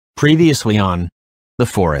Previously on The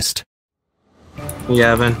Forest.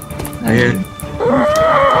 Yeah, Evan. Right here.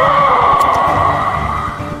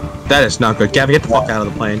 That is not good. Gavin, get the fuck out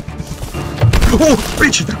of the plane. Oh,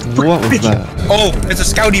 bitch! What was that? Oh, it's a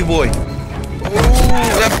Scouty boy. Oh,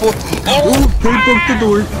 that boy. Oh, they broke the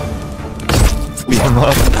door. Beat him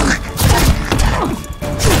up.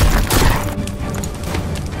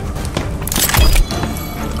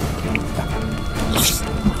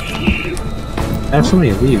 I have so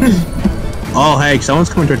many leaves. Oh, hey, someone's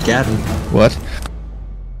coming towards Gavin. What?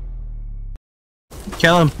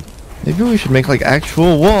 Kill him. Maybe we should make like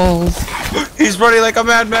actual walls. He's running like a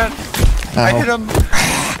madman. Ow. I hit him.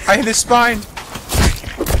 I hit his spine.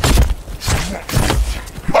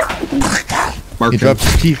 He dropped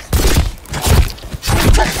his teeth.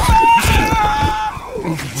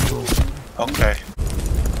 Okay.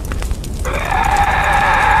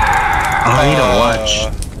 Oh, I need a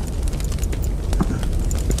watch.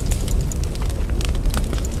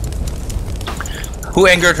 Who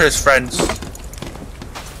angered his friends?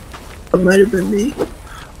 It might have been me.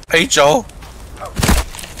 Hey, Joe.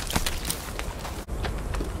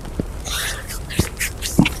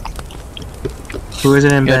 Who is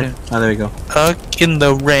it in bed? Oh, there we go. Stuck in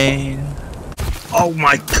the rain. Oh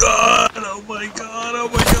my god! Oh my god! Oh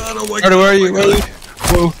my god! Oh my god! Where are you? Where are you?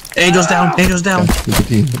 Whoa! Angel's down! Angel's down!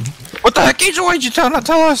 What the heck, Angel? Why'd you not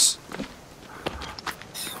tell us?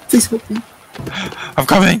 Please help me. I'm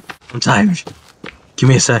coming. I'm tired. Give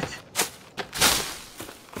me a sec.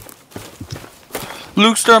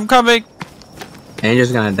 Lukester, I'm coming.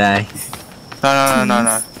 Angel's gonna die.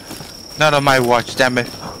 No. Not on my watch, damn it.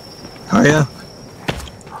 Hurry up.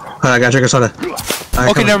 I gotta drink a soda. Right,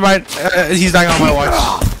 Okay, never mind. He's dying on my watch.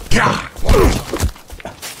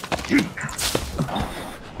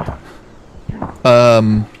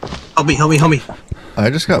 Help me. I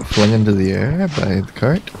just got flung into the air by the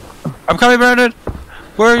cart. I'm coming, Brandon.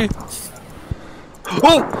 Where are you?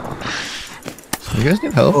 Oh! You guys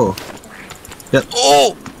need help? Oh. Yep.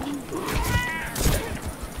 Oh!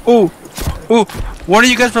 Oh! Why don't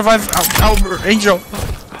you guys revive Albert, Angel?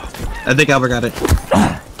 I think Albert got it.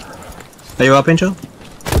 Are you up, Angel?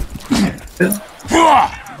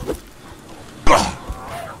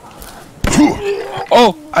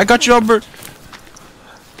 Oh! I got you, Albert!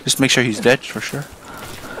 Just make sure he's dead, for sure.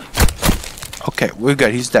 Okay, we're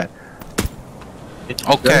good. He's dead.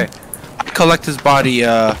 Okay. Collect his body,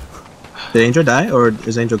 Did Angel die, or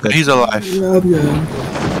is Angel good? He's alive. Yeah.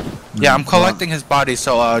 Yeah, I'm collecting his body,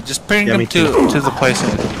 so just bring him to the place.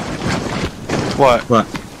 What?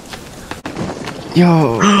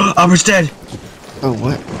 Yo! Albert's dead! Oh,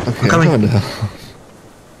 what? Okay, I'm coming. going down.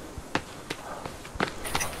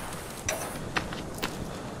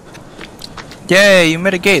 Yay, you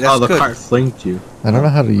made a gate. That's Oh, the good. cart flinked you. I don't know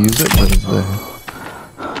how to use it, but it's there.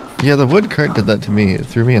 Yeah, the wood cart did that to me. It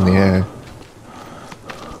threw me in the air.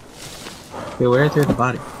 Wait, where through the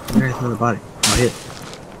body? Where through the body? Oh, here.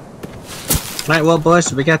 Alright, well,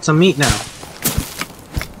 boys, we got some meat now.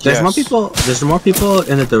 There's Yes. more people. There's more people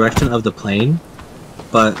in the direction of the plane,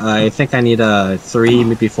 but I think I need 3,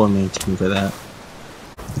 maybe 4 main team for that.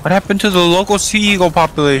 What happened to the local sea eagle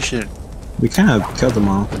population? We kind of killed them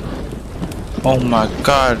all. Oh my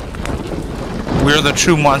god. We're the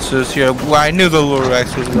true monsters here. Well, I knew the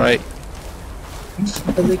Lorax was right.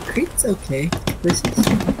 Are the crates okay? This is...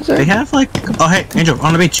 They have like. Oh, hey, Angel,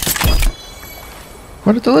 on the beach.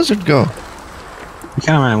 Where did the lizard go? We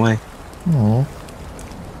kind of ran away. Oh.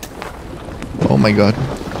 Oh my god.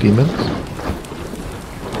 Demons?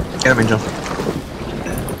 Get him, Angel.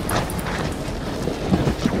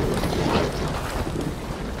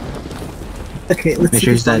 Okay, let's Make see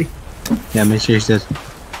sure this he's dead. body. Yeah, make sure he's dead.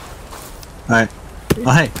 Alright.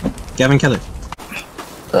 Oh, hey, Gavin, kill it.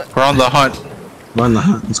 We're on the hunt. Run the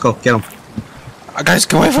hunt. Let's go. Get him. Guys,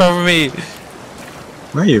 get away from me.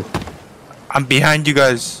 Where are you? I'm behind you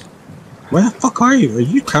guys. Where the fuck are you? Are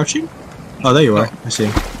you crouching? Oh, there you are. I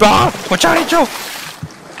see. Ah! Watch out, Angel!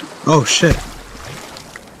 Oh, shit.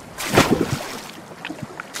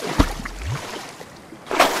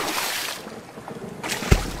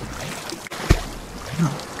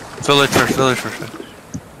 Village first.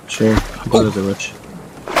 Sure. I'll go to the witch.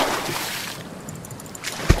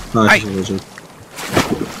 No, it's just a wizard.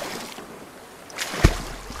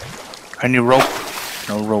 I need rope.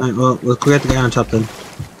 No rope. Alright, well, let's go get the guy on top then.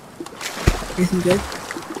 Anything good?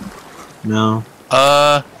 No.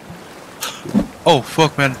 Oh,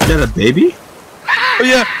 fuck, man. Is that a baby? Oh,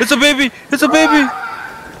 yeah, it's a baby! It's a baby!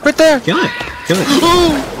 Right there! Kill it. Kill it.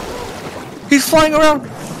 Oh! He's flying around!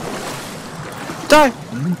 Die!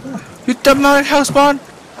 You dumb house spawn!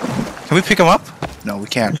 Can we pick him up? No, we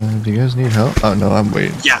can't. Do you guys need help? Oh no, I'm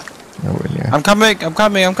waiting. Yeah. Nowhere near. I'm coming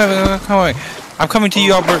to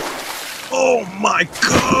you, Albert. Oh my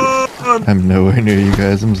god! I'm nowhere near you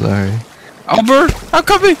guys. I'm sorry. Albert, I'm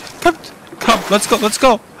coming. Come, let's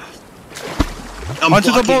go. I'm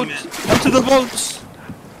Onto the blocking boats. it. Onto the boats.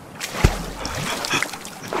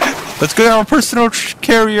 Let's get our personal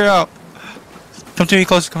carrier out. Come to me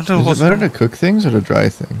close. Come to me Is it close. better to cook things or to dry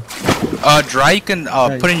things? Dry you can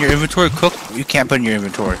put in your inventory. Cook you can't put in your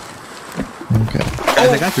inventory. Okay. Guys,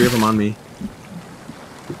 I got 3 of them on me.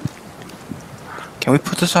 Can we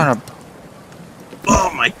put this on a?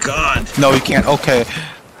 Oh my god! No, we can't. Okay,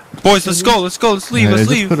 boys, let's go. Let's leave. Yeah, Let's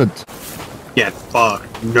just leave. put a Get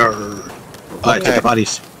fucked, nerd. Alright, take the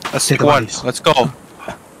bodies. Let's take take the one. bodies. Let's go.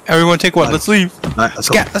 Everyone take one. Let's leave. Alright, let's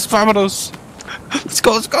go. Let's vamonos. Let's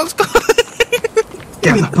go.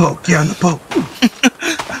 Get on the boat. Get on the boat.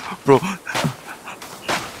 Bro,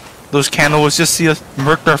 those cannibals just see us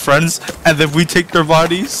murk their friends, and then we take their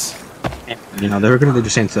bodies. You know, they were gonna do the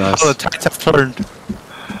same to us. Oh, the tides have turned.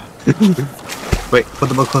 Wait, put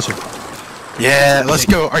the boat closer. Yeah, let's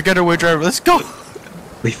go. Our getaway driver, let's go.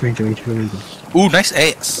 Wait for me. Ooh, nice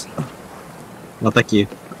ass. No, thank you.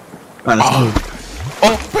 Alright, let's go.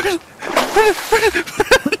 Oh,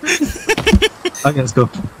 Okay, let's go.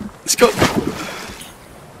 let's go.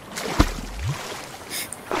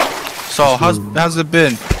 So, how's it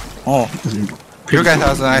been? Oh, your guy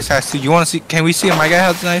has a nice ass too. You want to see? Can we see if my guy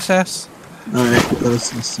has a nice ass? Alright,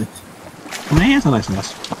 let's see. My hand's a nice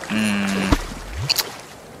mess.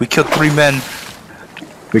 We killed 3 men.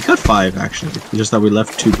 We cut 5 actually. Just that we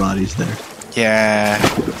left 2 bodies there. Yeah.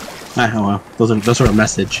 Ah, oh well. Those are a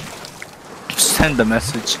message. Send the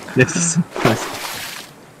message. Yes.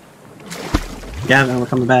 Yeah, man, we're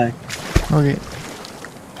coming back. okay.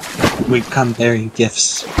 We come bearing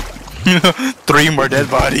gifts. 3 more dead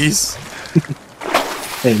bodies.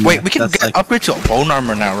 Hey, man, Wait, we can that's get upgrade to bone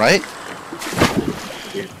armor now, right?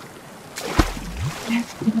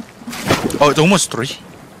 Oh, it's almost 3.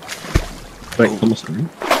 Wait, almost 3?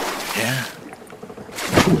 Yeah.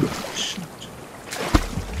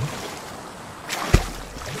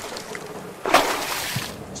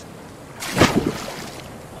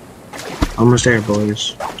 Almost there,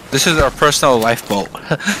 boys. This is our personal lifeboat.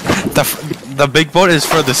 the big boat is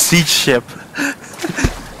for the siege ship.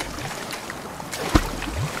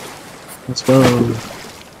 Let's go.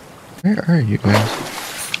 Where are you guys?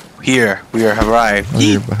 Here, we are arrived. Oh,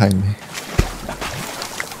 you're behind me.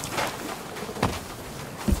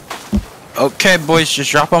 Okay, boys, just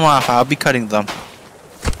drop them off. I'll be cutting them.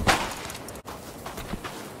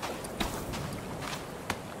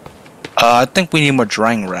 I think we need more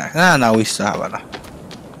drying rack. No, we still have enough.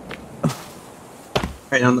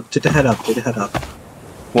 Alright, now take the head up. Take the head up.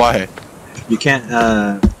 Why? You can't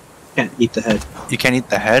eat the head. You can't eat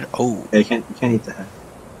the head? Oh. Yeah, you can't eat the head.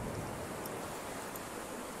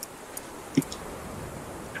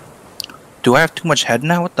 Do I have too much head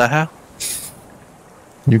now? What the hell?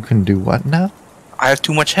 You can do what now? I have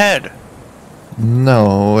too much head.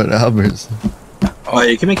 No, what Albert's. Oh,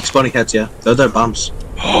 you can make exploding heads, yeah. Those are bombs.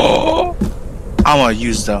 I'm gonna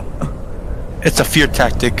use them. It's a fear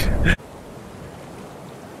tactic.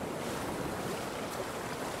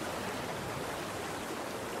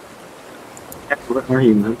 Where are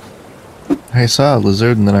you, man? I saw a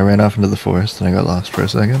lizard and then I ran off into the forest and I got lost for a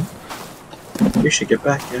second. You should get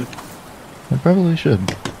back, yeah. I probably should.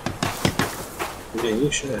 Yeah,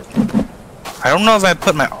 you should. I don't know if I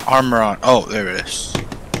put my armor on. Oh, there it is.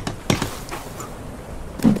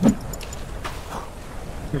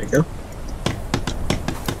 There you go.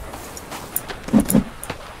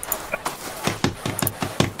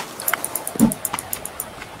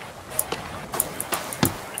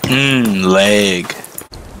 Leg.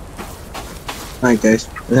 Alright, guys.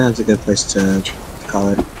 I think that's a good place to call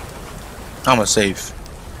it. I'm gonna save.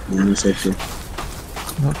 Yeah, I'm safe here.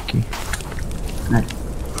 Okay.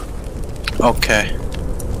 Okay.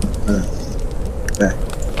 Back.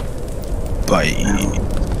 Bye.